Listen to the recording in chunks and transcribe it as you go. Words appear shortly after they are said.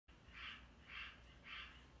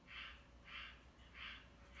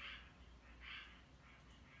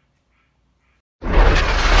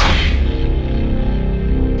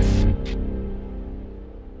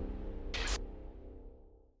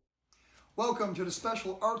Welcome to the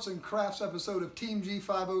special arts and crafts episode of Team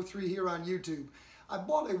G503 here on YouTube. I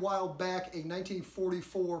bought a while back a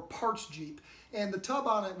 1944 Parts Jeep, and the tub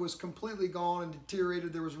on it was completely gone and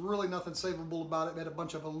deteriorated. There was really nothing savable about it. It had a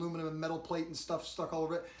bunch of aluminum and metal plate and stuff stuck all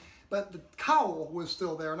over it. But the cowl was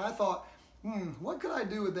still there, and I thought, what could I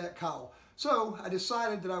do with that cowl? So I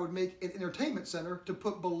decided that I would make an entertainment center to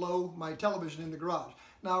put below my television in the garage.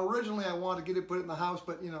 Now originally I wanted to put it in the house,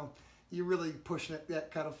 but you know, you're really pushing it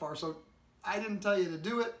that kind of far. So I didn't tell you to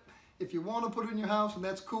do it. If you want to put it in your house and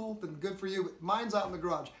that's cool, then good for you. But mine's out in the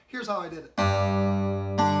garage. Here's how I did it.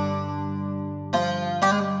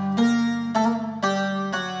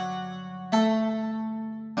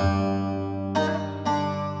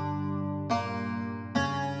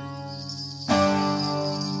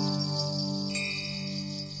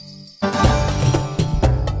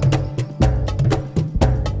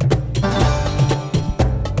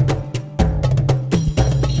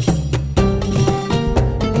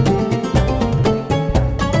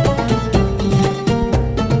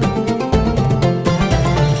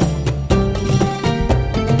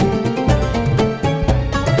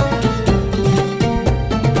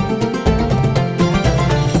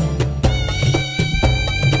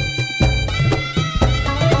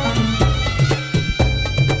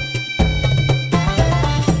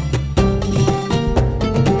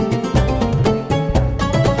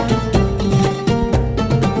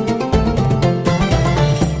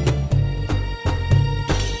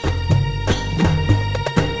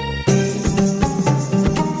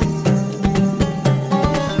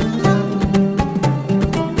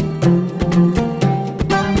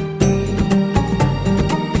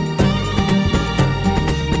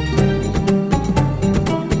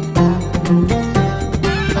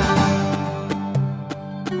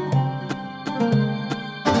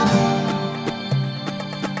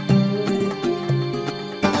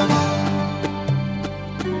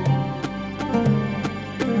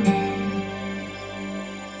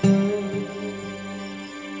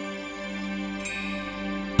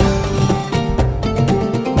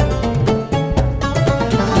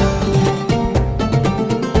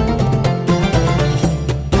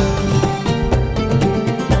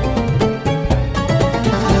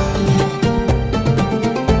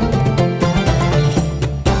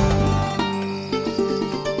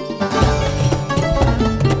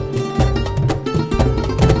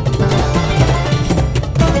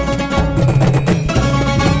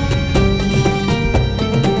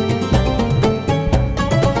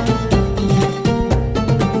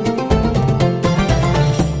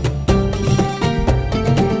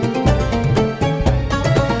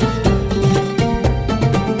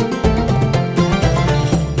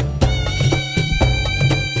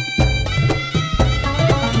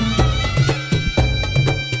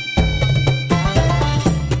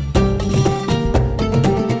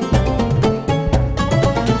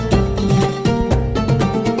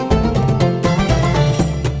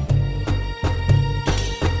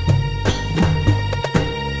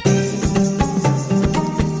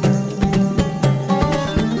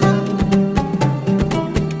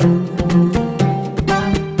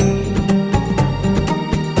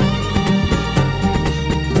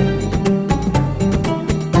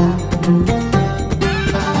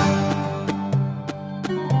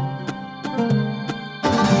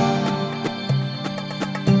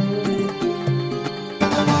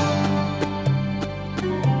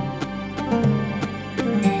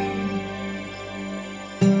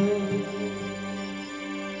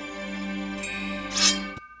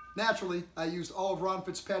 Naturally, I used all of Ron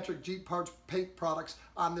Fitzpatrick Jeep Parts paint products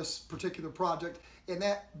on this particular project, and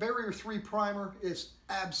that Barrier 3 primer is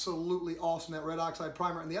absolutely awesome, that red oxide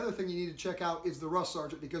primer. And the other thing you need to check out is the Rust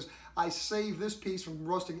Sergeant, because I saved this piece from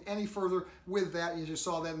rusting any further with that, and you just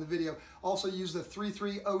saw that in the video. Also used the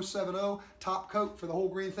 33070 top coat for the whole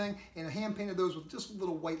green thing, and I hand painted those with just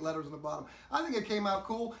little white letters on the bottom. I think it came out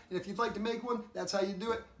cool, and if you'd like to make one, that's how you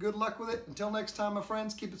do it. Good luck with it. Until next time, my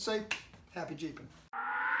friends, keep it safe. Happy Jeeping.